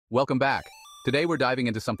Welcome back. Today we're diving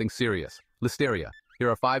into something serious, Listeria. Here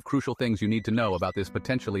are 5 crucial things you need to know about this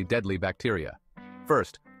potentially deadly bacteria.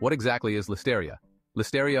 First, what exactly is Listeria?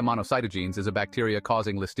 Listeria monocytogenes is a bacteria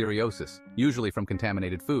causing listeriosis, usually from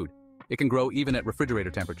contaminated food. It can grow even at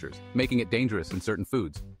refrigerator temperatures, making it dangerous in certain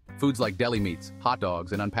foods. Foods like deli meats, hot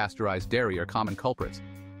dogs, and unpasteurized dairy are common culprits.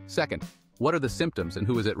 Second, what are the symptoms and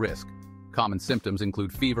who is at risk? Common symptoms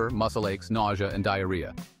include fever, muscle aches, nausea, and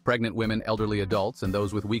diarrhea. Pregnant women, elderly adults, and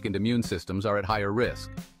those with weakened immune systems are at higher risk.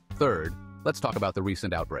 Third, let's talk about the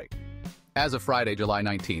recent outbreak. As of Friday, July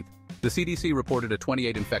 19th, the CDC reported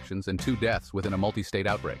 28 infections and 2 deaths within a multi-state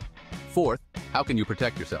outbreak. Fourth, how can you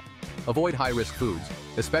protect yourself? Avoid high-risk foods,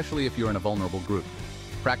 especially if you're in a vulnerable group.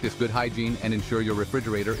 Practice good hygiene and ensure your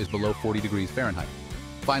refrigerator is below 40 degrees Fahrenheit.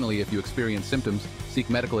 Finally, if you experience symptoms, seek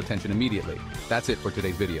medical attention immediately. That's it for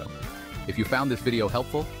today's video. If you found this video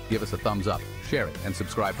helpful, give us a thumbs up, share it, and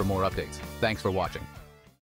subscribe for more updates. Thanks for watching.